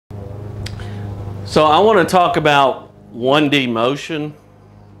So I want to talk about 1D motion.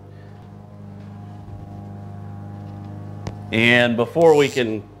 And before we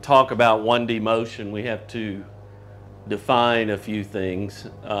can talk about 1D motion, we have to define a few things.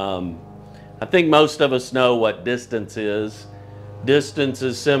 I think most of us know what distance is. Distance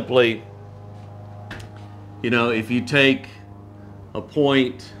is simply, if you take a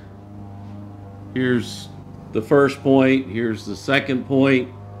point, here's the first point, here's the second point.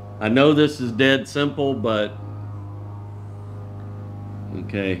 I know this is dead simple, but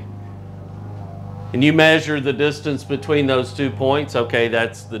okay. And you measure the distance between those 2 points. Okay,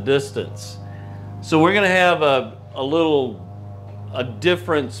 that's the distance. So we're going to have a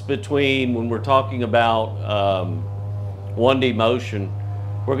difference between when we're talking about 1D motion.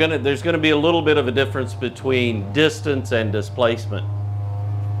 There's going to be a little bit of a difference between distance and displacement.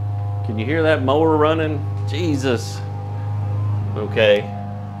 Can you hear that mower running? Jesus. Okay.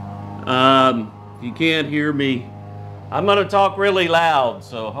 You can't hear me. I'm going to talk really loud,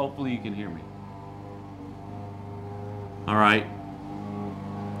 so hopefully you can hear me. All right.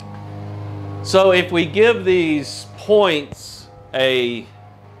 So if we give these points a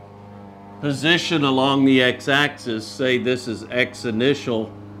position along the x-axis, say this is x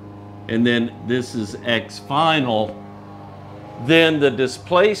initial and then this is x final, then the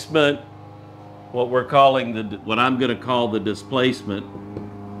displacement, what I'm going to call the displacement,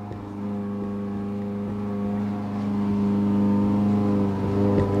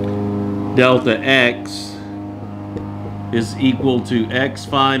 delta x, is equal to x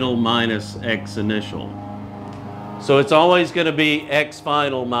final minus x initial. So it's always going to be x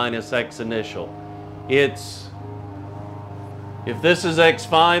final minus x initial. If this is x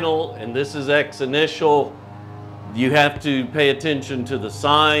final and this is x initial, you have to pay attention to the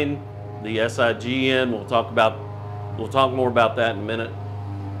sign, the SIGN. We'll talk more about that in a minute.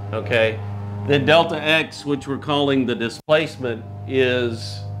 Okay. Then delta x, which we're calling the displacement,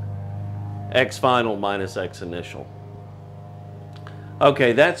 is x final minus x initial.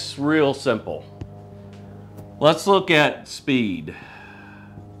 Okay, that's real simple. Let's look at speed.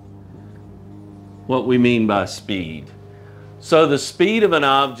 What we mean by speed. So the speed of an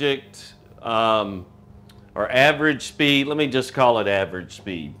object, or average speed, let me just call it average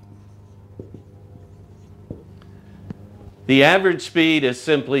speed. The average speed is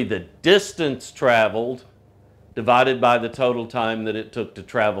simply the distance traveled divided by the total time that it took to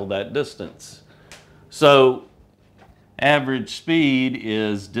travel that distance. So average speed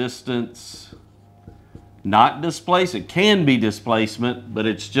is distance, not displacement. It can be displacement, but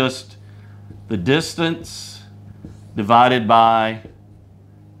it's just the distance divided by,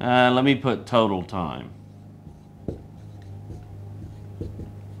 let me put total time.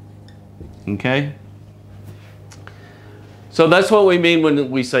 Okay? So that's what we mean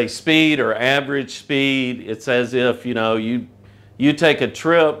when we say speed or average speed. It's as if, you take a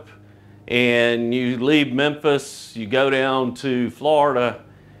trip and you leave Memphis, you go down to Florida,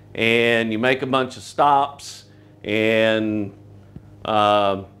 and you make a bunch of stops, and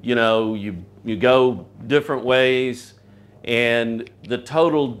you go different ways, and the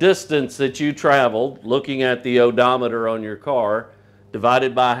total distance that you traveled, looking at the odometer on your car,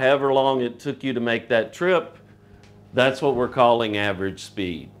 divided by however long it took you to make that trip, that's what we're calling average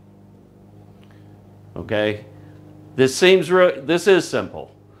speed. Okay? This is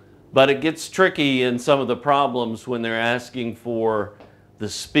simple. But it gets tricky in some of the problems when they're asking for the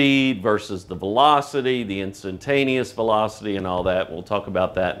speed versus the velocity, the instantaneous velocity, and all that. We'll talk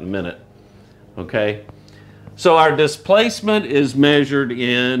about that in a minute. Okay? So our displacement is measured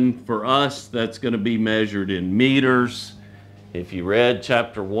for us, that's going to be measured in meters. If you read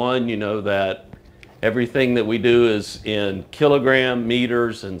chapter 1, you know that everything that we do is in kilogram,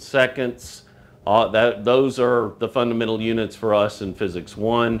 meters, and seconds. Those are the fundamental units for us in Physics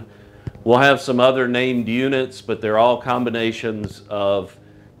 1. We'll have some other named units, but they're all combinations of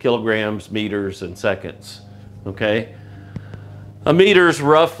kilograms, meters, and seconds. Okay? A meter's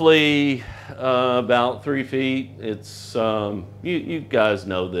roughly about 3 feet. It's, you guys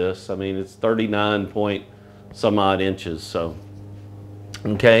know this. I mean, it's 39 point some odd inches. So,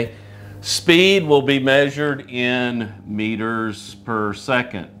 okay? Speed will be measured in meters per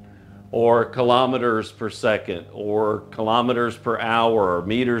second, or kilometers per second, or kilometers per hour, or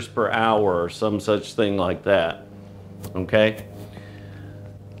meters per hour, or some such thing like that. Okay?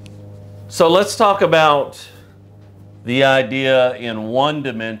 So let's talk about the idea in one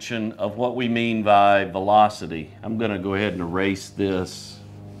dimension of what we mean by velocity. I'm going to go ahead and erase this.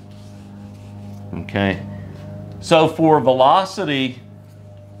 Okay? So for velocity,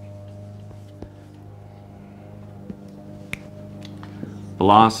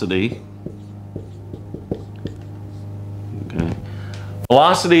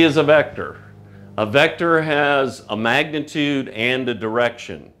 Velocity is a vector. A vector has a magnitude and a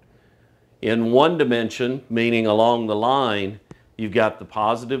direction. In one dimension, meaning along the line, you've got the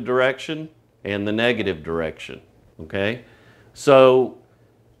positive direction and the negative direction, okay? So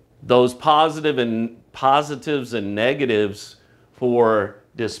those positives and negatives for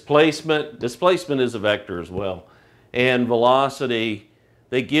displacement is a vector as well, and velocity,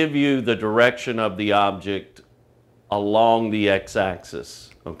 they give you the direction of the object along the x-axis,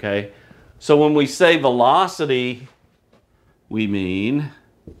 okay? So when we say velocity, we mean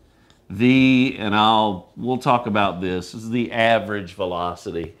we'll talk about this is the average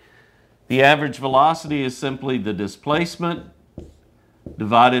velocity. The average velocity is simply the displacement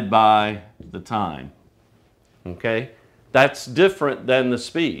divided by the time, okay? That's different than the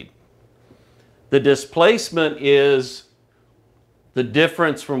speed. The displacement is the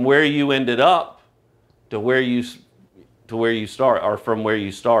difference from where you ended up to where you start, or from where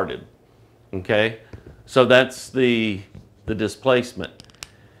you started, okay? So that's the displacement.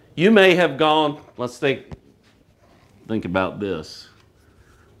 You may have gone, let's think about this.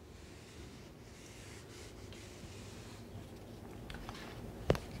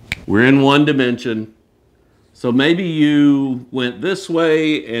 We're in one dimension. So maybe you went this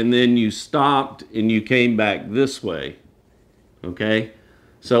way and then you stopped and you came back this way, okay?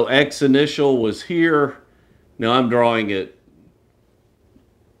 So x initial was here. Now I'm drawing it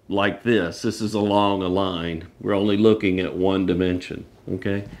like this. This is along a line. We're only looking at one dimension,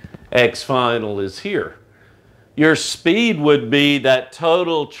 okay? X final is here. Your speed would be that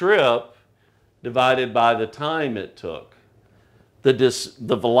total trip divided by the time it took.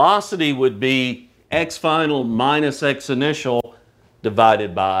 The velocity would be x final minus x initial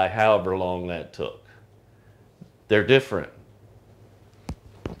divided by however long that took. They're different,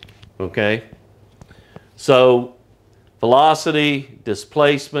 okay? So velocity,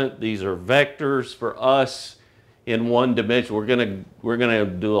 displacement, these are vectors for us in one dimension. We're gonna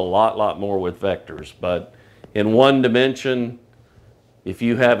do a lot more with vectors, but in one dimension, if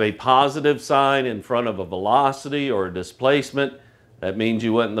you have a positive sign in front of a velocity or a displacement, that means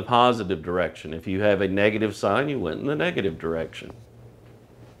you went in the positive direction. If you have a negative sign, you went in the negative direction,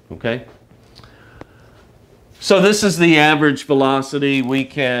 okay? So this is the average velocity. We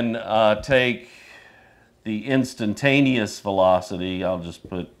can take the instantaneous velocity. I'll just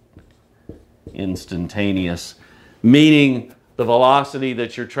put instantaneous, meaning the velocity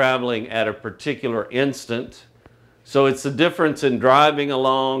that you're traveling at a particular instant. So it's the difference in driving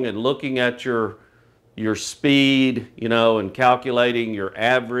along and looking at your speed, you know, and calculating your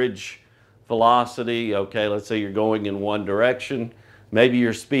average velocity. Okay, let's say you're going in one direction. Maybe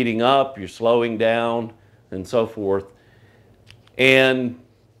you're speeding up, you're slowing down, and so forth. And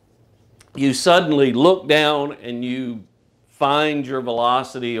you suddenly look down and you find your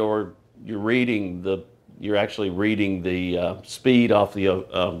velocity, or you're actually reading the speed off the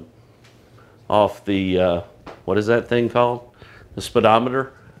what is that thing called? The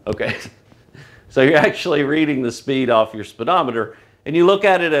speedometer? Okay. So you're actually reading the speed off your speedometer, and you look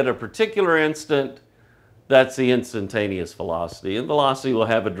at it at a particular instant. That's the instantaneous velocity, and velocity will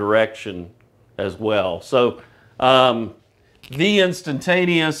have a direction as well. So the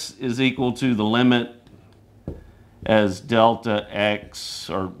instantaneous is equal to the limit as delta x,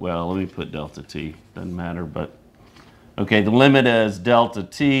 or well, let me put delta t, doesn't matter, but okay, the limit as delta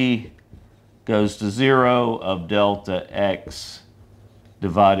t goes to 0 of delta x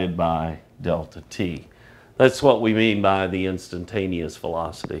divided by delta t. That's what we mean by the instantaneous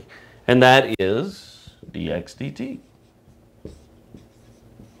velocity, and that is dx dt.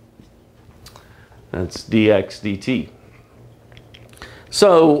 That's dx dt.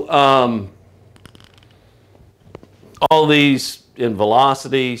 So all these in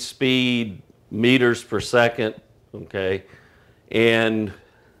velocity, speed, meters per second, okay? And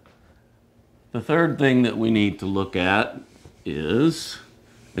the third thing that we need to look at is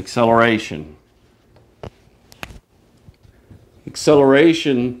acceleration.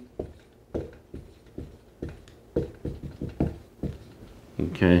 Acceleration,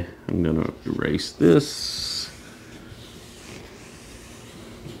 okay, I'm going to erase this.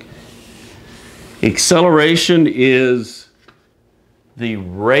 Acceleration is the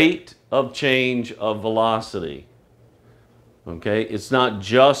rate of change of velocity. Okay, it's not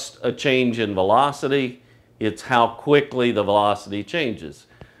just a change in velocity, it's how quickly the velocity changes.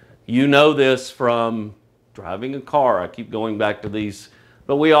 You know this from driving a car. I keep going back to these,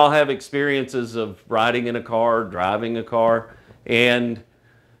 but we all have experiences of riding in a car, driving a car, and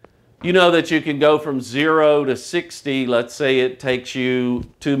you know that you can go from 0 to 60, let's say it takes you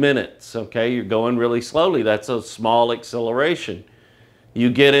 2 minutes, okay? You're going really slowly. That's a small acceleration. You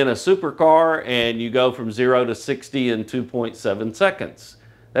get in a supercar and you go from 0 to 60 in 2.7 seconds.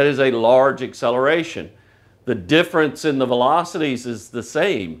 That is a large acceleration. The difference in the velocities is the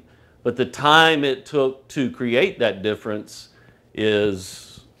same, but the time it took to create that difference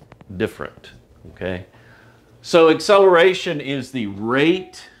is different, okay? So acceleration is the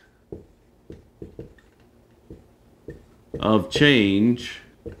rate of change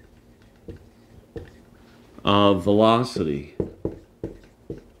of velocity.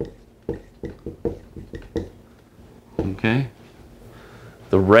 Okay?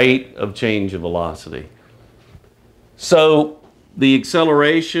 The rate of change of velocity. So the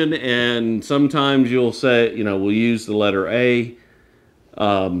acceleration, and sometimes you'll say, you know, we'll use the letter A,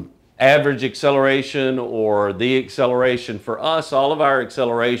 average acceleration or the acceleration. For us, all of our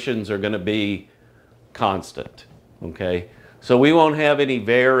accelerations are going to be constant. Okay? So we won't have any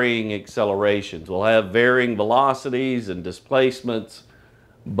varying accelerations. We'll have varying velocities and displacements,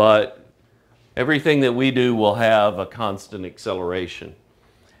 but everything that we do will have a constant acceleration.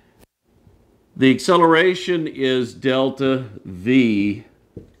 The acceleration is delta V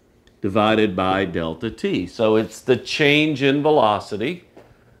divided by delta T. So it's the change in velocity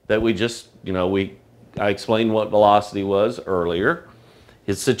that we just, you know, I explained what velocity was earlier.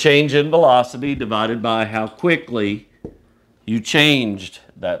 It's the change in velocity divided by how quickly you changed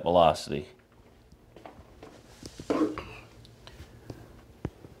that velocity.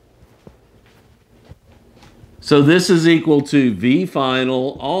 So this is equal to V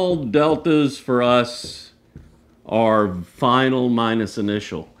final. All deltas for us are final minus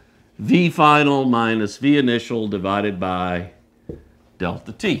initial. V final minus V initial divided by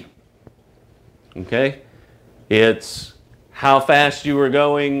delta T. Okay? It's how fast you were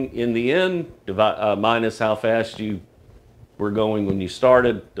going in the end minus how fast you were going when you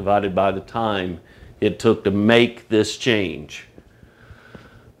started divided by the time it took to make this change.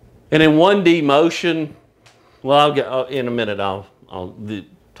 And in 1D motion, well, I'll get in a minute. I'll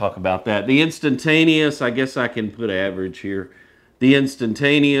talk about that. The instantaneous, I guess I can put average here. The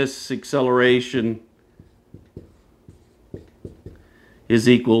instantaneous acceleration is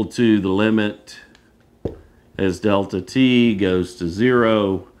equal to the limit as delta t goes to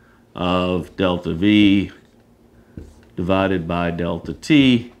 0 of delta v divided by delta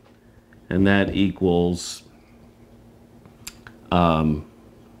t, and that equals dv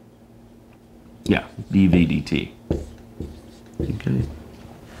dt. Okay,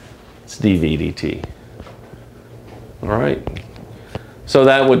 it's dv dt. All right. So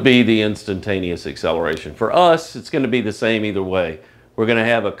that would be the instantaneous acceleration. For us, it's going to be the same either way. We're going to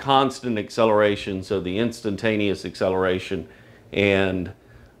have a constant acceleration, so the instantaneous acceleration and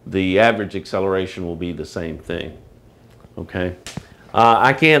the average acceleration will be the same thing. Okay?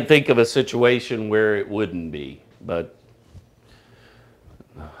 I can't think of a situation where it wouldn't be, but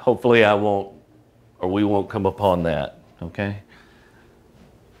hopefully I won't, or we won't come upon that. Okay?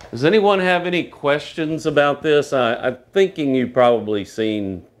 Does anyone have any questions about this? I'm thinking you've probably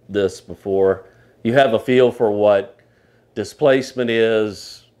seen this before. You have a feel for what displacement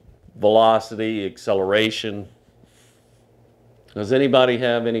is, velocity, acceleration. Does anybody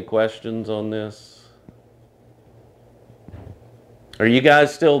have any questions on this? Are you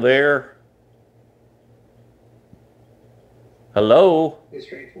guys still there? Hello? It's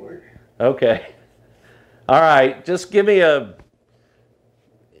straightforward. Okay. All right, just give me a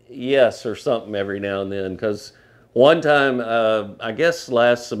yes or something every now and then, because one time, I guess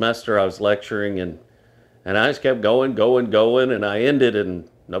last semester I was lecturing and I just kept going, and I ended and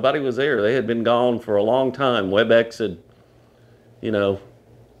nobody was there. They had been gone for a long time. WebEx had, you know,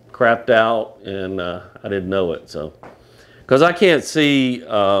 crapped out, and I didn't know it. So, because I can't see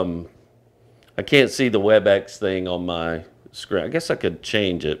the WebEx thing on my screen. I guess I could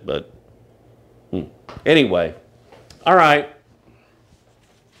change it, but anyway, all right.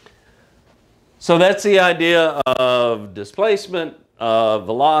 So that's the idea of displacement,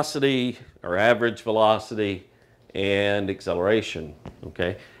 velocity, or average velocity, and acceleration,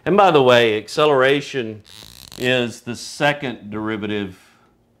 okay? And by the way, acceleration is the second derivative.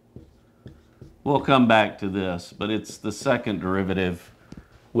 We'll come back to this, but it's the second derivative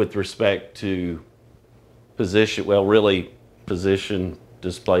with respect to position, well, really position,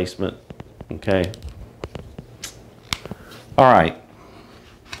 displacement, okay? All right.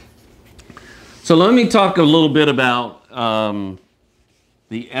 So let me talk a little bit about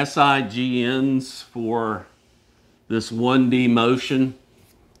the SIGNs for this 1D motion.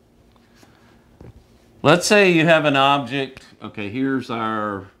 Let's say you have an object. Okay, here's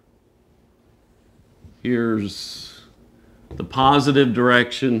the positive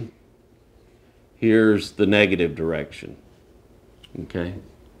direction. Here's the negative direction. Okay?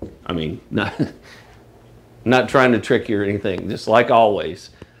 I mean, not trying to trick you or anything, just like always.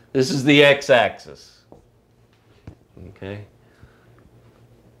 This is the x-axis. Okay?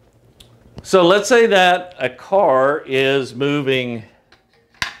 So let's say that a car is moving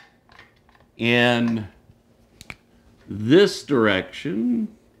in this direction.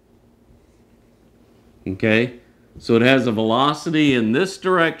 Okay? So it has a velocity in this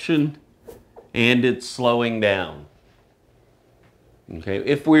direction and it's slowing down. Okay?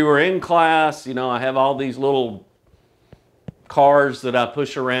 If we were in class, you know, I have all these little cars that I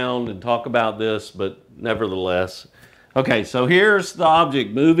push around and talk about this, but nevertheless. Okay, so here's the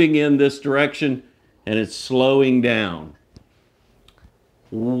object moving in this direction and it's slowing down.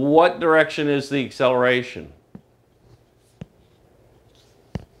 What direction is the acceleration?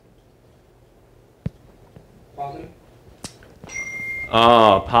 Positive.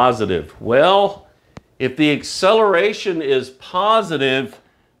 Positive. Well, if the acceleration is positive,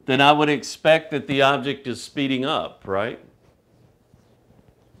 then I would expect that the object is speeding up, right?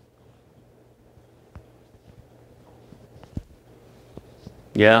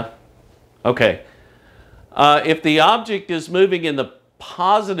 Yeah? Okay. If the object is moving in the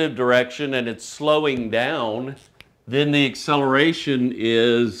positive direction and it's slowing down, then the acceleration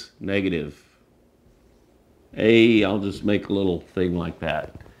is negative. I'll just make a little thing like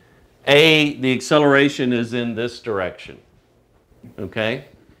that. The acceleration is in this direction. Okay?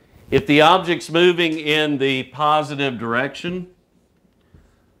 If the object's moving in the positive direction,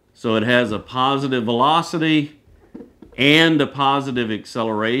 so it has a positive velocity and a positive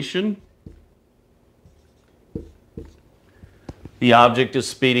acceleration, the object is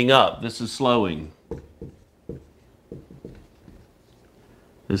speeding up. This is slowing.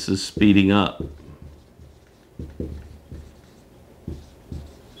 This is speeding up.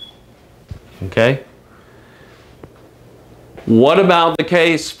 Okay? What about the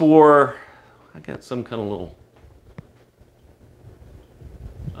case for, I got some kind of little,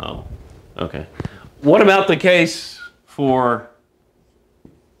 oh, okay. What about the case for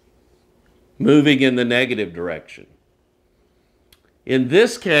moving in the negative direction? In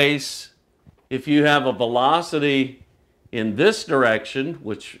this case, if you have a velocity in this direction,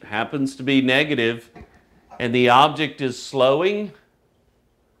 which happens to be negative, and the object is slowing,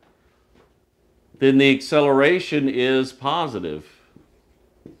 then the acceleration is positive.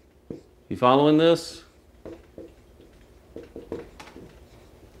 You following this?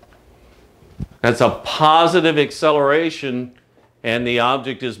 That's a positive acceleration, and the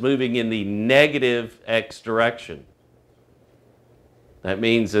object is moving in the negative x direction. That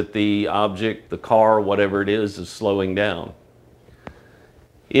means that the object, the car, whatever it is slowing down.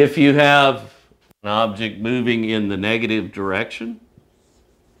 If you have an object moving in the negative direction,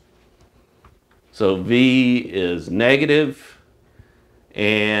 so v is negative,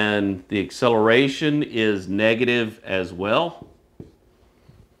 and the acceleration is negative as well,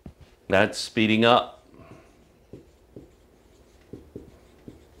 that's speeding up.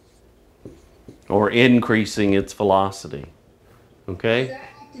 Or increasing its velocity. Okay? Does that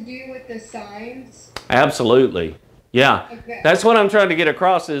have to do with the signs? Absolutely. Yeah. Okay. That's what I'm trying to get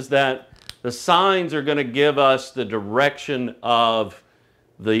across, is that the signs are going to give us the direction of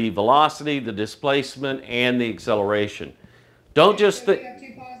the velocity, the displacement, and the acceleration. Don't just So if think... you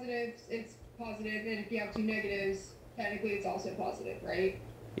have two positives, it's positive, and if you have two negatives, technically it's also positive, right?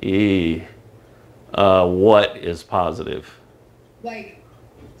 What is positive? Like,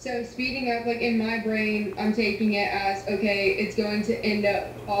 so speeding up, like in my brain, I'm taking it as, okay, it's going to end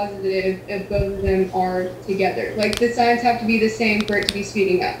up positive if both of them are together. Like, the signs have to be the same for it to be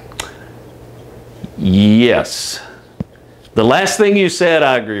speeding up. Yes. The last thing you said,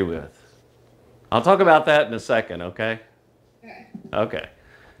 I agree with. I'll talk about that in a second, okay? Okay. Okay.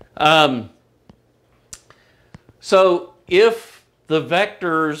 So if the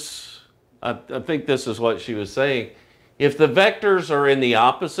vectors, I think this is what she was saying, if the vectors are in the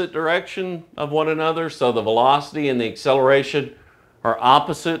opposite direction of one another, so the velocity and the acceleration are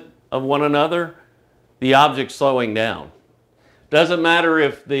opposite of one another, the object's slowing down. Doesn't matter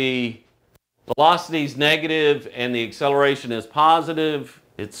if the velocity is negative and the acceleration is positive,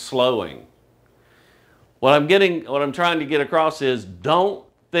 it's slowing. What I'm trying to get across is, don't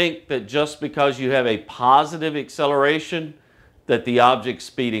think that just because you have a positive acceleration that the object's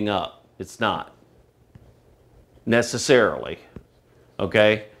speeding up. It's not necessarily.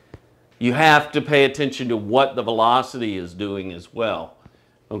 Okay? You have to pay attention to what the velocity is doing as well.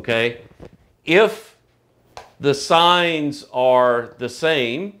 Okay? If the signs are the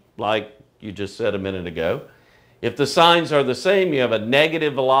same, like you just said a minute ago, if the signs are the same, you have a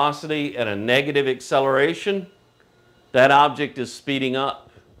negative velocity and a negative acceleration, that object is speeding up.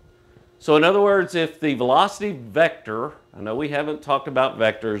 So in other words, if the velocity vector, I know we haven't talked about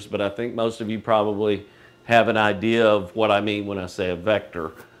vectors, but I think most of you probably have an idea of what I mean when I say a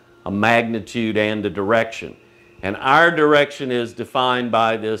vector, a magnitude and a direction. And our direction is defined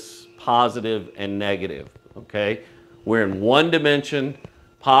by this positive and negative, okay? We're in one dimension,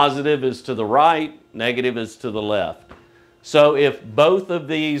 positive is to the right, negative is to the left. So if both of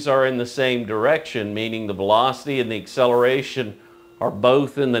these are in the same direction, meaning the velocity and the acceleration are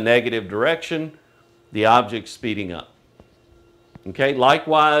both in the negative direction, the object's speeding up. Okay,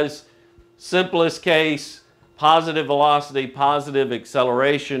 likewise, simplest case, positive velocity, positive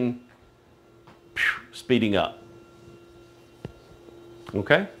acceleration, speeding up.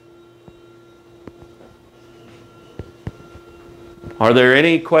 Okay? Are there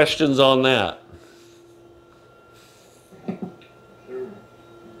any questions on that?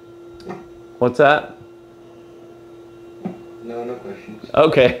 What's that? No, no questions.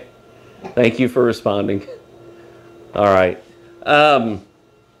 Okay. Thank you for responding. All right. All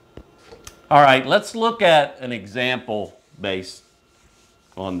right, let's look at an example based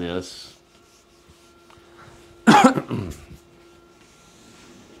on this.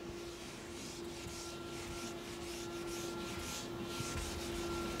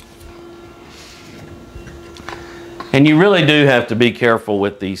 And you really do have to be careful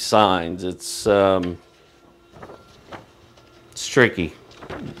with these signs. It's tricky.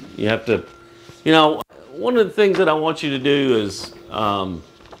 You have to, you know, one of the things that I want you to do is, I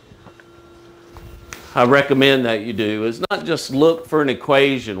recommend that you do, is not just look for an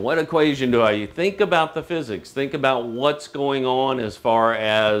equation. What equation do I use? Think about the physics. Think about what's going on as far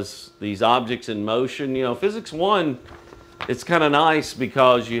as these objects in motion. You know, Physics 1, it's kind of nice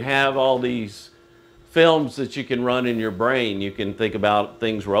because you have all these films that you can run in your brain. You can think about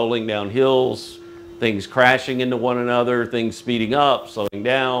things rolling down hills, things crashing into one another, things speeding up, slowing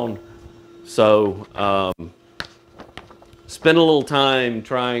down. So spend a little time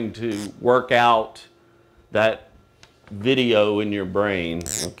trying to work out that video in your brain,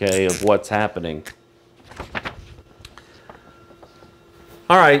 okay, of what's happening.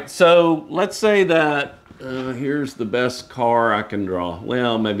 All right, so let's say that here's the best car I can draw.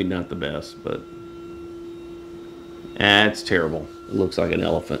 Well, maybe not the best, but it's terrible. It looks like an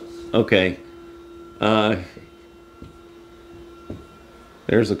elephant. Okay.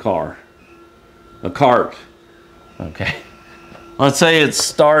 There's a car. A cart. Okay. Let's say it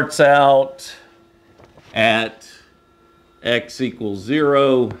starts out at x equals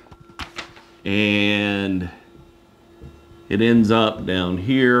 0 and it ends up down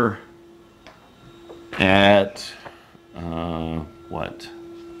here at what?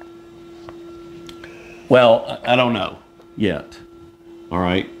 Well, I don't know yet. All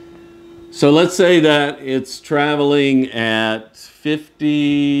right. So let's say that it's traveling at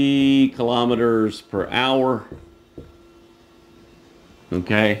 50 kilometers per hour.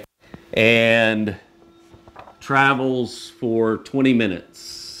 Okay. And travels for 20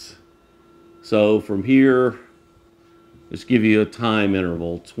 minutes. So from here, let's give you a time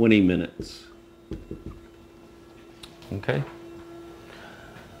interval, 20 minutes. Okay.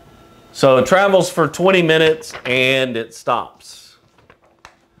 So it travels for 20 minutes and it stops.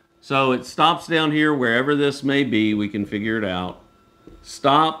 So it stops down here wherever this may be, we can figure it out.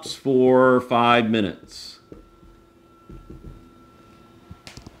 Stops for 5 minutes.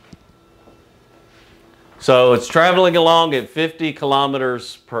 So it's traveling along at 50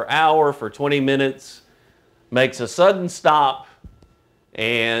 kilometers per hour for 20 minutes, makes a sudden stop,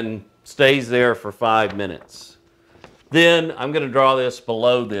 and stays there for 5 minutes. Then, I'm going to draw this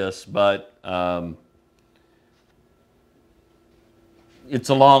below this, but it's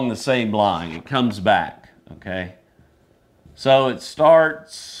along the same line. It comes back, okay? So it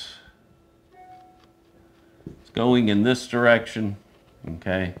starts, it's going in this direction,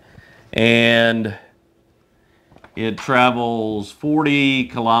 okay? And it travels 40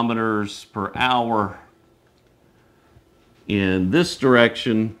 kilometers per hour in this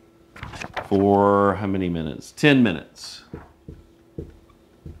direction for how many minutes? 10 minutes.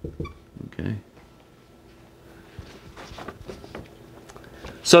 Okay.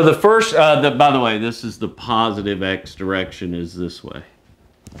 So the first, by the way, this is the positive x direction is this way.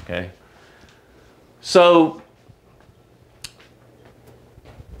 Okay. So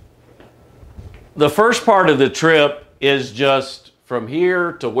the first part of the trip is just from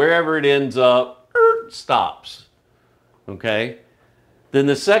here to wherever it ends up, stops. Okay. Then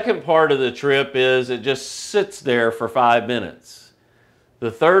the second part of the trip is it just sits there for 5 minutes.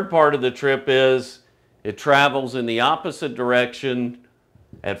 The third part of the trip is it travels in the opposite direction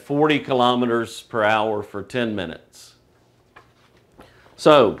at 40 kilometers per hour for 10 minutes.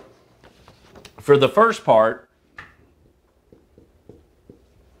 So, for the first part,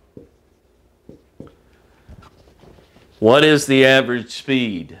 what is the average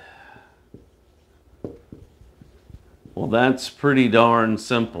speed? Well, that's pretty darn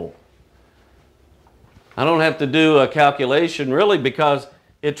simple. I don't have to do a calculation really because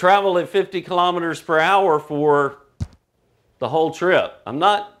it traveled at 50 kilometers per hour for the whole trip. I'm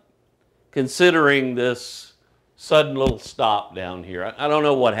not considering this sudden little stop down here. I don't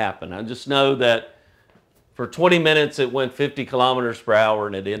know what happened. I just know that for 20 minutes it went 50 kilometers per hour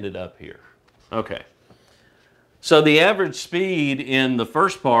and it ended up here. Okay. So the average speed in the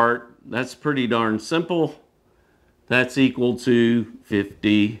first part, that's pretty darn simple. That's equal to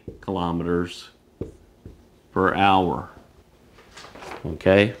 50 kilometers per hour.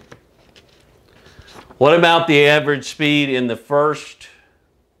 Okay. What about the average speed in the first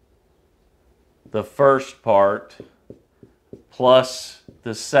part plus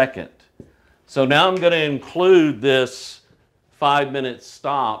the second? So now I'm going to include this 5-minute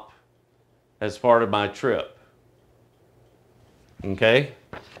stop as part of my trip. Okay?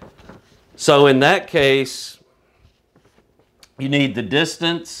 So in that case, you need the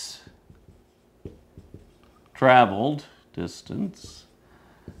distance traveled, distance,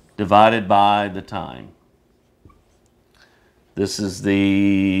 divided by the time. This is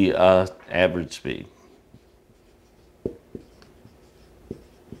the average speed.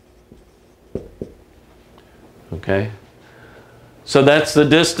 Okay? So that's the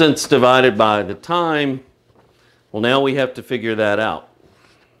distance divided by the time. Well, now we have to figure that out.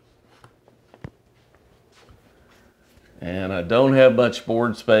 And I don't have much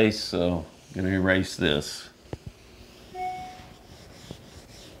board space, so I'm going to erase this.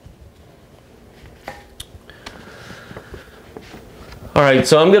 All right,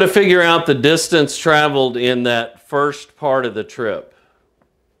 so I'm going to figure out the distance traveled in that first part of the trip.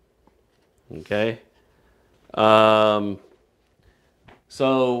 Okay?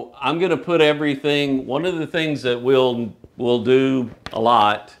 So I'm going to put everything, one of the things that we'll do a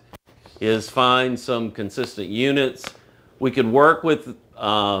lot is find some consistent units. We could work with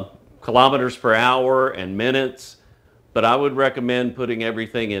kilometers per hour and minutes, but I would recommend putting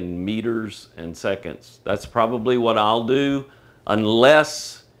everything in meters and seconds. That's probably what I'll do,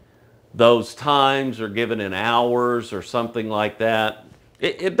 unless those times are given in hours or something like that.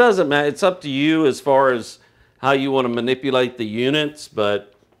 It doesn't matter. It's up to you as far as how you want to manipulate the units,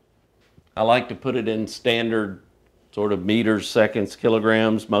 but I like to put it in standard sort of meters, seconds,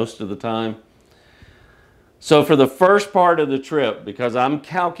 kilograms most of the time. So for the first part of the trip, because I'm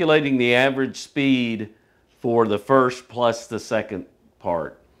calculating the average speed for the first plus the second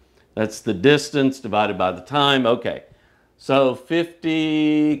part, that's the distance divided by the time. Okay, so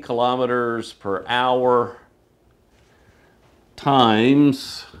 50 kilometers per hour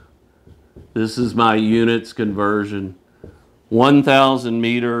times, this is my units conversion, 1,000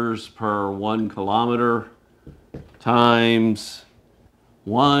 meters per 1 kilometer times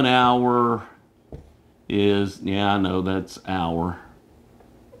 1 hour is, yeah, I know that's hour.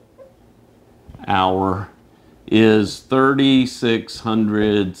 Hour is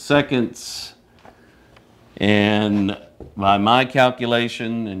 3,600 seconds. And by my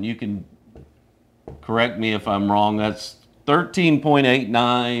calculation, and you can correct me if I'm wrong, that's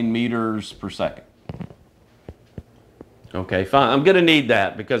 13.89 meters per second. Okay, fine. I'm going to need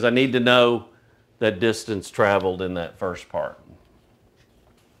that because I need to know that distance traveled in that first part.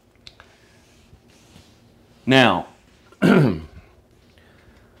 Now, 20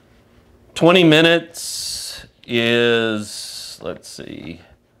 minutes is, let's see,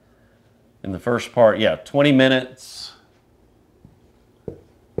 in the first part, yeah, 20 minutes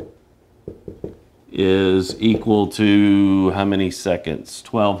is equal to how many seconds?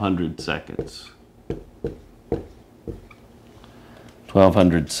 1,200 seconds.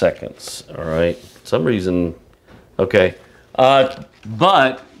 1,200 seconds, all right. For some reason, okay.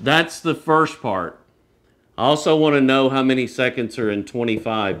 But that's the first part. I also want to know how many seconds are in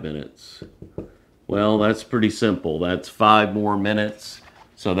 25 minutes. Well, that's pretty simple. That's 5 more minutes,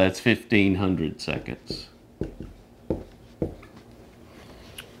 so that's 1,500 seconds.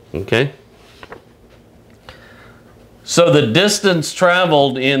 Okay. So the distance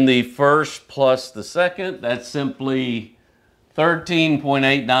traveled in the first plus the second, that's simply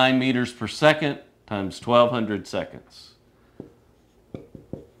 13.89 meters per second times 1,200 seconds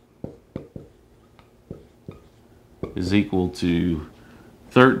is equal to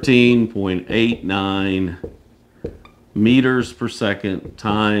 13.89 meters per second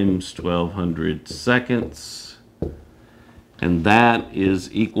times 1,200 seconds. And that is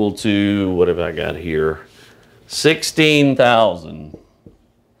equal to, what have I got here? 16,000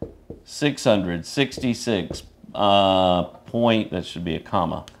 666 point, that should be a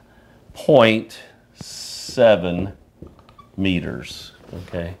comma, 0.7 meters,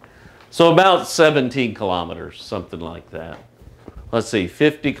 okay? So about 17 kilometers, something like that. Let's see,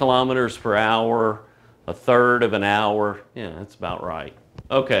 50 kilometers per hour, a third of an hour. Yeah, that's about right.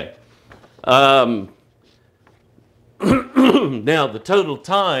 Okay. Now, the total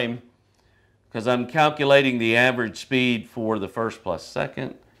time, because I'm calculating the average speed for the first plus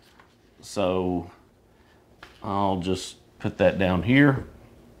second, so I'll just put that down here.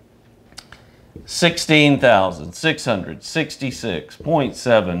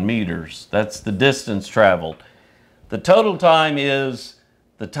 16,666.7 meters. That's the distance traveled. The total time is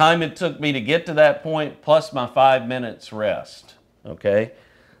the time it took me to get to that point plus my 5 minutes rest. Okay?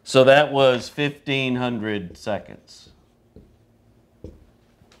 So that was 1,500 seconds.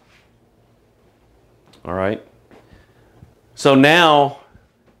 All right? So now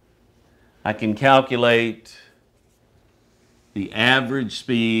I can calculate the average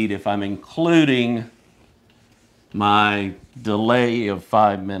speed if I'm including my delay of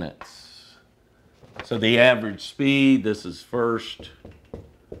 5 minutes. So the average speed, this is first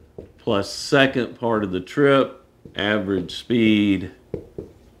plus second part of the trip, average speed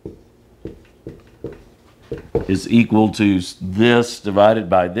is equal to this divided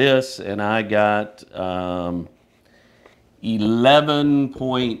by this, and I got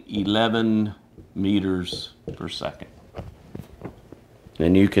 11.11 meters per second.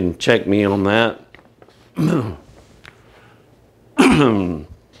 And you can check me on that.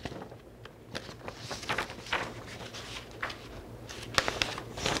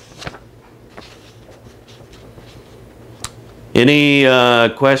 Any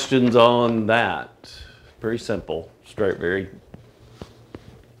questions on that? Very simple, straight, very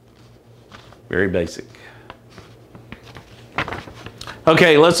basic.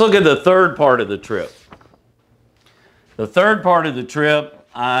 Okay, let's look at the third part of the trip. The third part of the trip,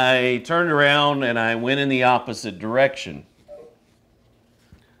 I turned around and I went in the opposite direction.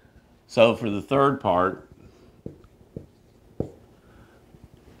 So for the third part,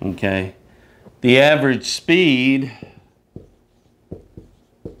 okay, the average speed,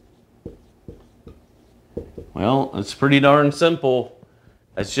 well, it's pretty darn simple.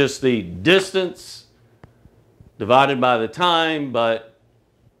 It's just the distance divided by the time, but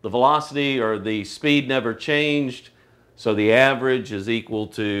the velocity or the speed never changed. So the average is equal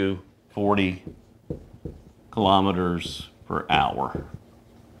to 40 kilometers per hour.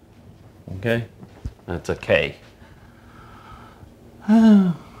 Okay, that's a K.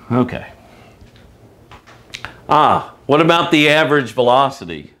 Okay. What about the average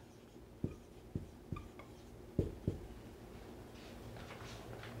velocity?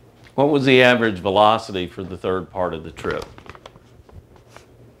 What was the average velocity for the third part of the trip?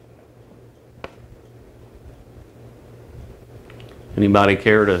 Anybody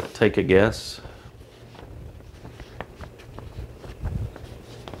care to take a guess?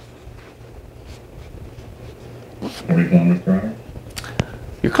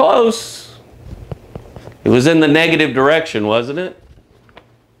 You're close. It was in the negative direction, wasn't it?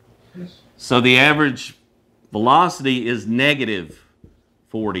 Yes. So the average velocity is negative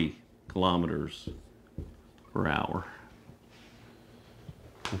 40 kilometers per hour.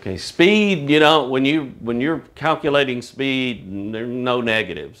 Okay, speed, you know, when you're calculating speed, there are no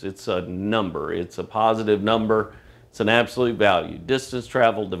negatives. It's a number. It's a positive number. It's an absolute value. Distance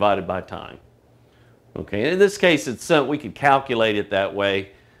traveled divided by time. Okay, in this case, it's we could calculate it that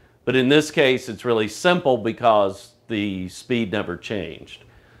way, but in this case, it's really simple because the speed never changed.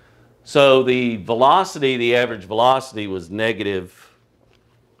 So the velocity, the average velocity was negative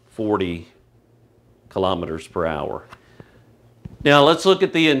 40 kilometers per hour. Now let's look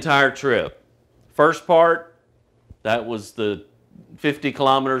at the entire trip. First part, that was the 50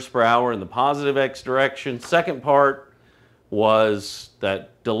 kilometers per hour in the positive X direction. Second part was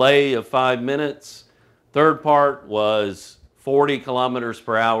that delay of 5 minutes. Third part was 40 kilometers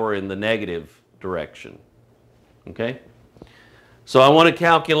per hour in the negative direction. Okay? So I want to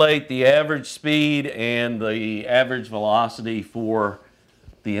calculate the average speed and the average velocity for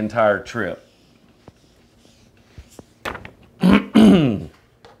the entire trip.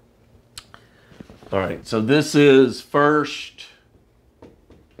 All right, so this is first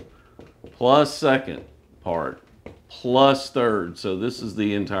plus second part plus third. So this is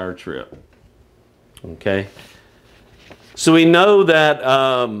the entire trip. Okay. So we know that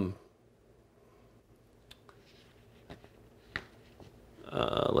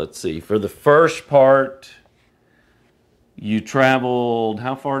let's see, for the first part, you traveled,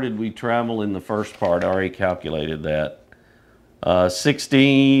 how far did we travel in the first part? I already calculated that.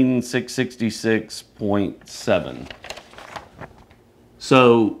 16,666.7.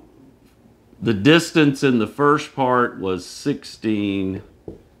 So the distance in the first part was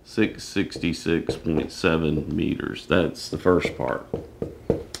 16,666.7 meters. That's the first part.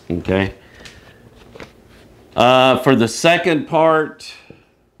 Okay. For the second part,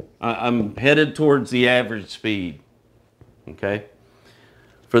 I'm headed towards the average speed. Okay.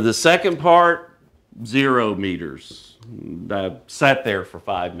 For the second part, 0 meters. I sat there for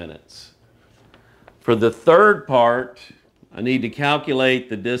 5 minutes. For the third part, I need to calculate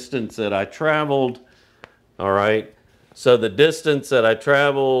the distance that I traveled. All right. So the distance that I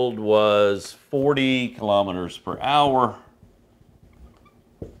traveled was 40 kilometers per hour.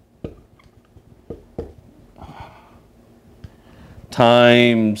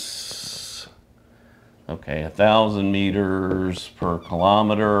 Times, okay, 1,000 meters per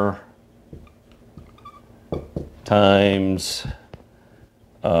kilometer times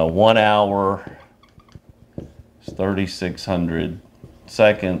 1 hour is 3,600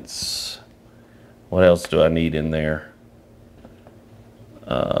 seconds. What else do I need in there?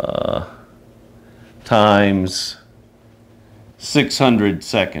 Times 600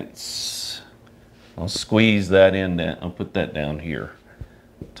 seconds. I'll squeeze that in, I'll put that down here.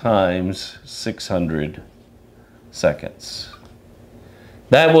 Times 600 seconds.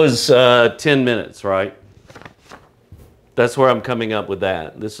 That was 10 minutes, right? That's where I'm coming up with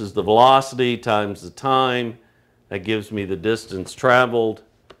that. This is the velocity times the time. That gives me the distance traveled.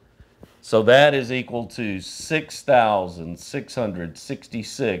 So that is equal to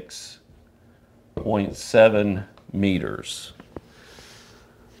 6,666.7 meters.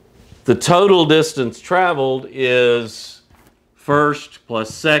 The total distance traveled is first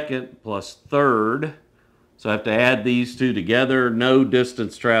plus second plus third. So I have to add these two together. No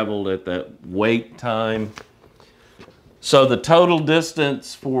distance traveled at that wait time. So the total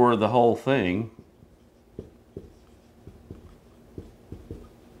distance for the whole thing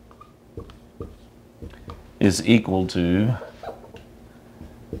is equal to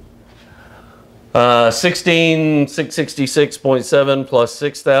 16,666.7 plus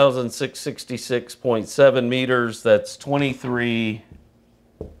 6,666.7 meters. That's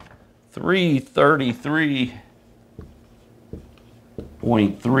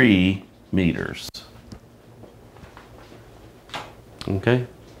 23,333.3 meters. Okay.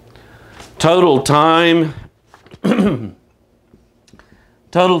 Total time.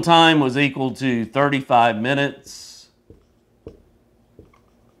 Total time was equal to 35 minutes.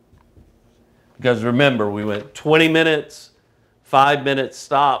 Because remember, we went 20 minutes, 5 minutes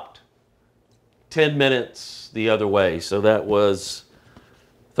stopped, 10 minutes the other way. So that was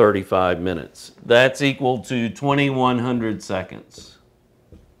 35 minutes. That's equal to 2,100 seconds.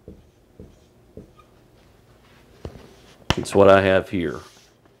 That's what I have here.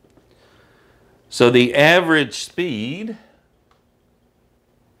 So the average speed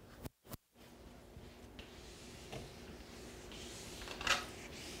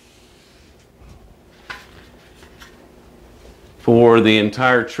for the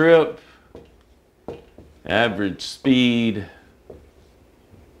entire trip, average speed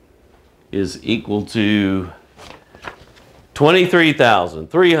is equal to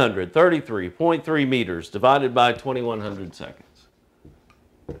 23,333.3 meters divided by 2,100 seconds.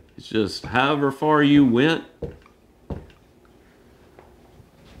 It's just however far you went.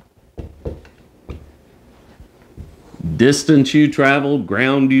 Distance you traveled,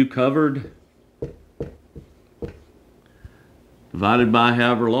 ground you covered, divided by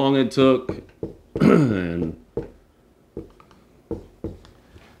however long it took, and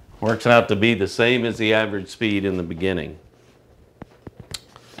works out to be the same as the average speed in the beginning.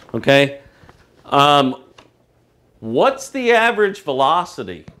 Okay. What's the average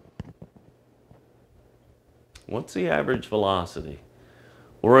velocity? What's the average velocity?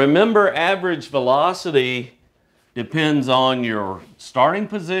 Well, remember, average velocity depends on your starting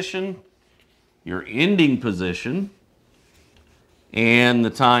position, your ending position, and the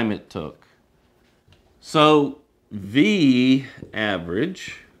time it took. So V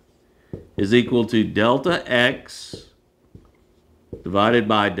average is equal to delta X divided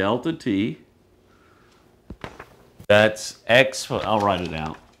by delta T. That's X, I'll write it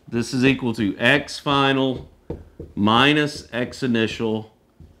out. This is equal to X final minus X initial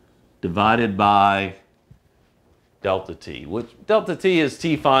divided by delta T, which delta T is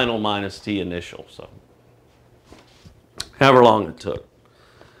T final minus T initial, so however long it took.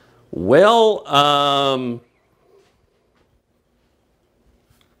 Well,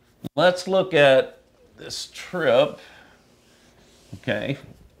 let's look at this trip. Okay.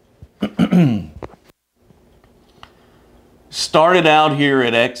 started out here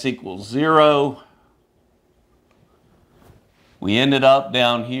at x equals 0. We ended up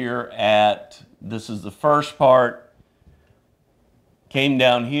down here at, this is the first part, came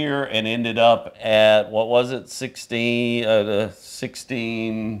down here and ended up at, what was it,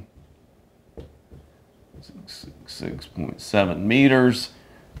 6.7 meters.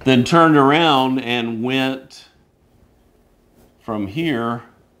 Then turned around and went from here,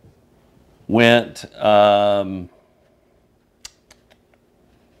 went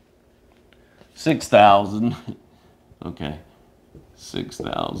 6,000, okay,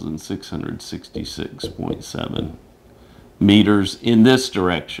 6,666.7 meters in this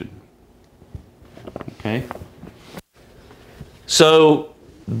direction, okay? So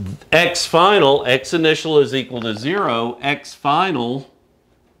x final, x initial is equal to 0, x final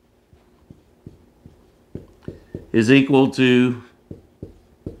is equal to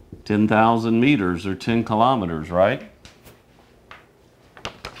 10,000 meters or 10 kilometers, right?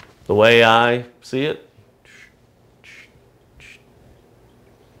 The way I see it.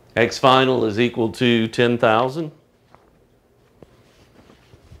 X final is equal to 10,000.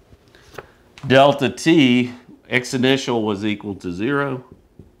 Delta T, x initial was equal to 0.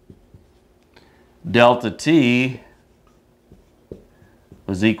 Delta T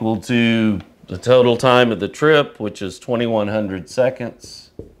was equal to the total time of the trip, which is 2,100 seconds.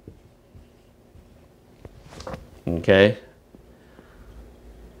 Okay.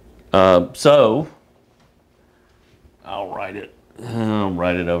 So I'll write it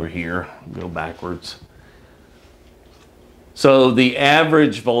over here, go backwards. So the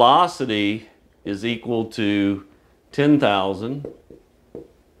average velocity is equal to 10,000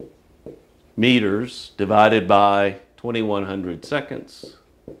 meters divided by 2,100 seconds.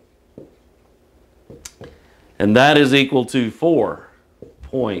 And that is equal to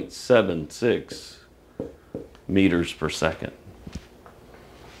 4.76 meters per second.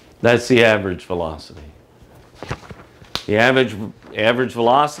 That's the average velocity. The average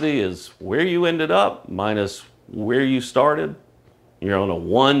velocity is where you ended up minus where you started. You're on a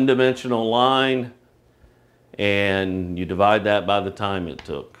one-dimensional line, and you divide that by the time it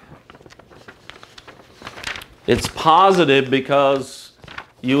took. It's positive because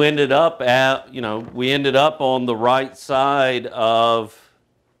you ended up at, we ended up on the right side of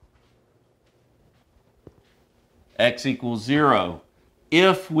x equals 0.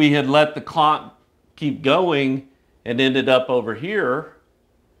 If we had let the clock keep going and ended up over here,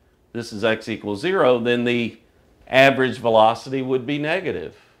 this is x equals 0, then the average velocity would be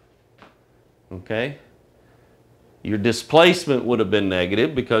negative. Okay? Your displacement would have been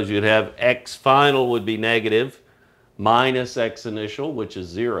negative because you'd have x final would be negative minus x initial, which is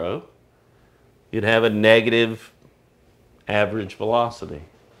 0. You'd have a negative average velocity.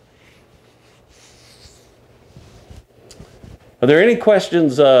 Are there any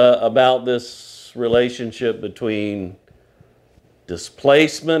questions about this relationship between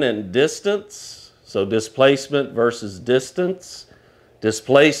displacement and distance? So displacement versus distance.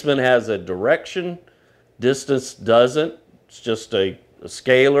 Displacement has a direction. Distance doesn't. It's just a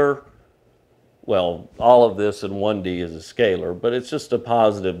scalar. Well, all of this in 1D is a scalar, but it's just a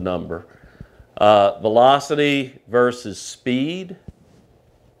positive number. Velocity versus speed.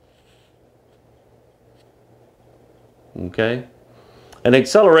 Okay? And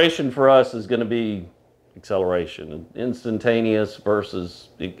acceleration for us is going to be acceleration. Instantaneous versus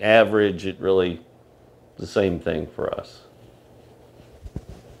the average, it really is the same thing for us.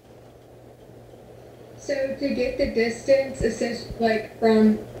 So to get the distance, essentially, like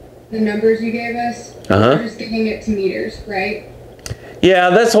from the numbers you gave us, we're just getting it to meters, right?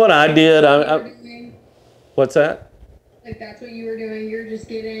 Yeah, that's what I did. What's that? Like that's what you were doing. You're just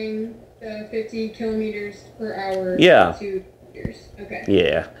getting the 50 kilometers per hour to meters. Okay.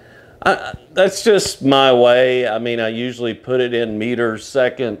 Yeah. That's just my way. I mean, I usually put it in meters,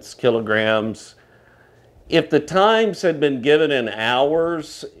 seconds, kilograms. If the times had been given in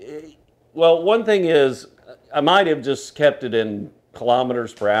hours, well, one thing is I might have just kept it in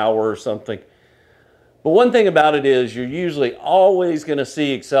kilometers per hour or something. But one thing about it is you're usually always going to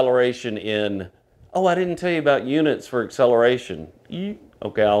see acceleration in, oh, I didn't tell you about units for acceleration.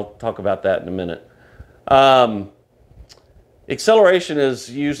 Okay, I'll talk about that in a minute. Acceleration is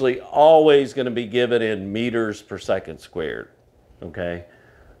usually always going to be given in meters per second squared, okay?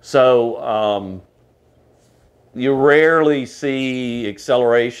 So you rarely see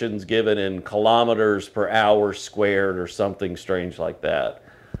accelerations given in kilometers per hour squared or something strange like that.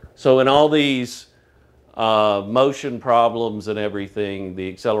 So in all these motion problems and everything, the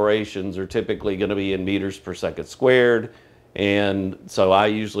accelerations are typically going to be in meters per second squared, and so I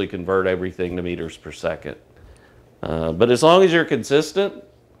usually convert everything to meters per second. But as long as you're consistent,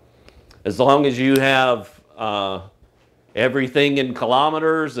 as long as you have everything in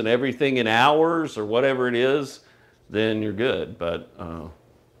kilometers and everything in hours or whatever it is, then you're good. But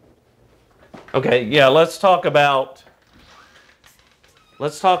okay, yeah, let's talk about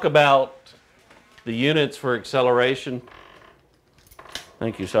the units for acceleration.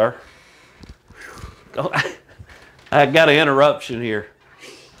 Thank you, sir. Oh, I got an interruption here.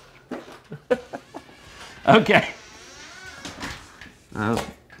 Okay.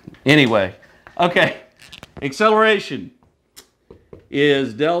 Anyway, okay. Acceleration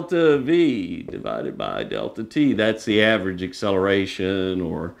is delta V divided by delta T. That's the average acceleration,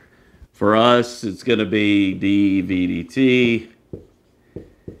 or for us, it's going to be dV dt.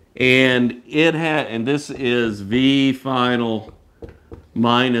 And this is V final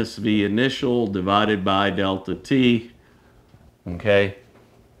minus V initial divided by delta T. Okay.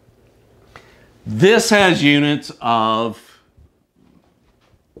 This has units of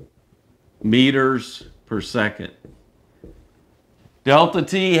meters per second. Delta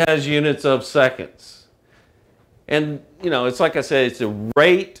T has units of seconds. And, you know, it's like I said, it's the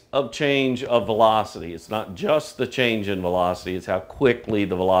rate of change of velocity. It's not just the change in velocity, it's how quickly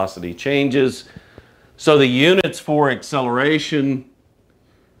the velocity changes. So the units for acceleration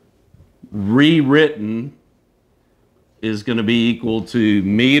rewritten is going to be equal to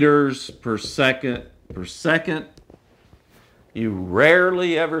meters per second per second. You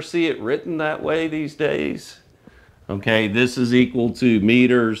rarely ever see it written that way these days. Okay, this is equal to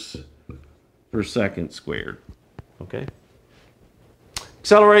meters per second squared. Okay.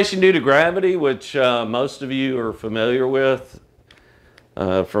 Acceleration due to gravity, which most of you are familiar with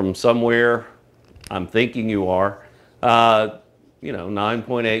from somewhere. I'm thinking you are. You know,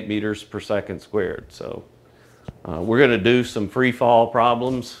 9.8 meters per second squared. So we're going to do some free fall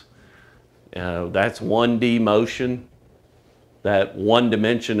problems. That's 1D motion. That one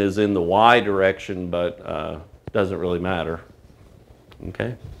dimension is in the y direction, but doesn't really matter.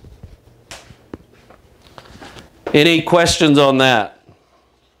 Okay. Any questions on that?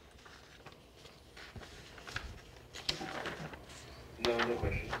 No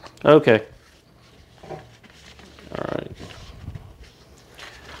questions. Okay. All right.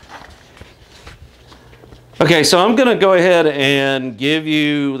 Okay, so I'm going to go ahead and give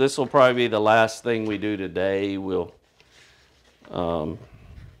you, this will probably be the last thing we do today. We'll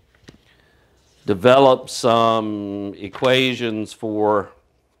develop some equations for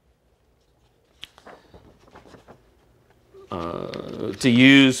to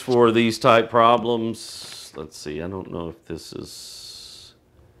use for these type problems. Let's see, I don't know if this is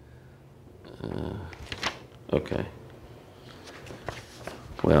okay.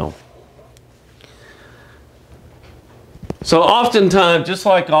 Well, so oftentimes, just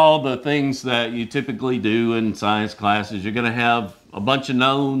like all the things that you typically do in science classes, you're going to have a bunch of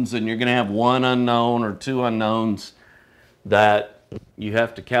knowns and you're going to have one unknown or two unknowns that you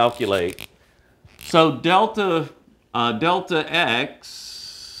have to calculate. So delta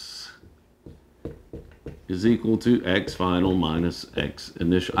x is equal to x final minus x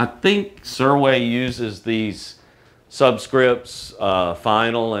initial. I think Survey uses these subscripts,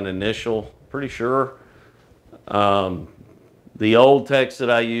 final and initial, pretty sure. The old text that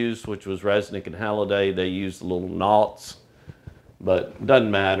I used, which was Resnick and Halliday, they used the little naughts, but it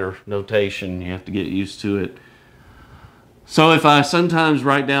doesn't matter. Notation, you have to get used to it. So if I sometimes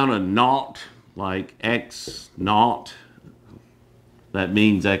write down a naught, like x naught, that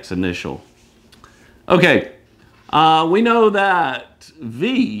means x initial. Okay, we know that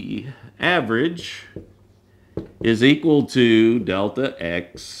V average is equal to delta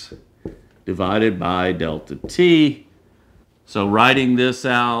x divided by delta t. So writing this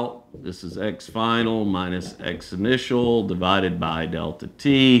out, this is x final minus x initial divided by delta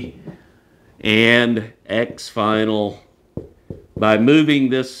t, and x final, by moving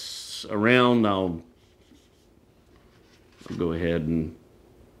this around, I'll go ahead and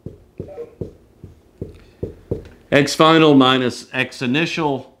x final minus x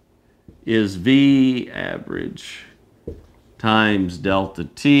initial is V average times delta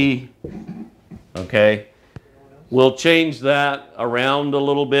t. Okay. We'll change that around a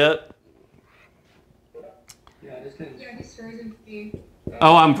little bit. Yeah, he's frozen for me.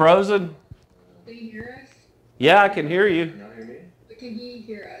 Oh, I'm frozen? Can you hear us? Yeah, I can hear you. Can y'all hear me? But can he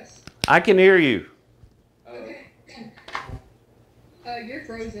hear us? I can hear you. Okay. You're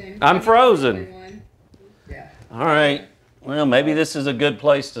frozen. I'm frozen. Everyone. Yeah. All right. Well, maybe this is a good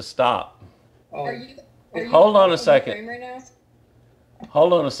place to stop. Oh, Are you Hold on a on the second. frame right now?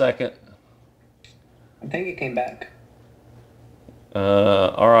 Hold on a second. I think it came back.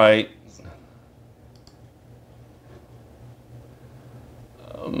 All right.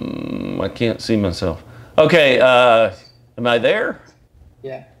 can't see myself. Okay, am I there?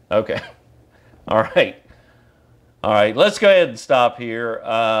 Yeah. Okay. All right. All right, let's go ahead and stop here.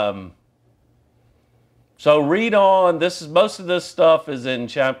 So read on. Most of this stuff is in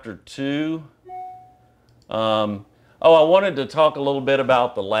chapter 2. I wanted to talk a little bit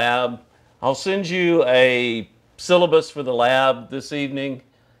about the lab. I'll send you a syllabus for the lab this evening.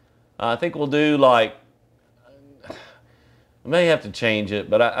 I think we'll do I may have to change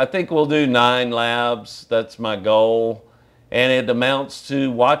it, but I think we'll do 9 labs. That's my goal. And it amounts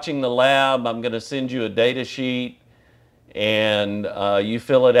to watching the lab. I'm going to send you a data sheet, and you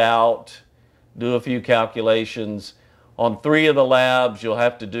fill it out, do a few calculations. On 3 of the labs, you'll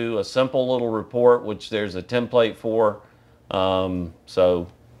have to do a simple little report, which there's a template for. So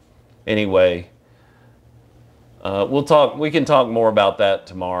anyway, we can talk more about that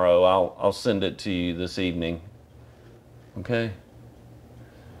tomorrow. I'll send it to you this evening. Okay.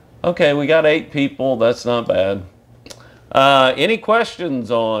 Okay, we got 8 people. That's not bad. Any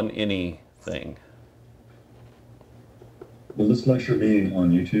questions on anything? Will this lecture be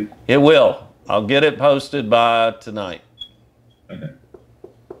on YouTube? It will. I'll get it posted by tonight. Okay.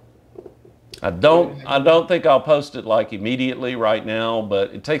 I don't think I'll post it immediately right now,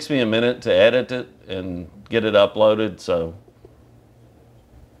 but it takes me a minute to edit it and get it uploaded, so.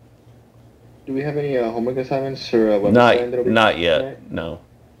 Do we have any homework assignments or web assignment that'll be Not yet, tonight? no.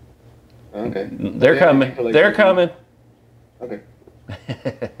 Okay. They're Yeah, coming. for, They're coming. Okay.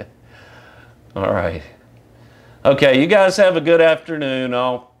 All right. Okay, you guys have a good afternoon.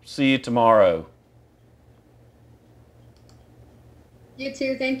 I'll see you tomorrow. You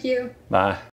too. Thank you. Bye.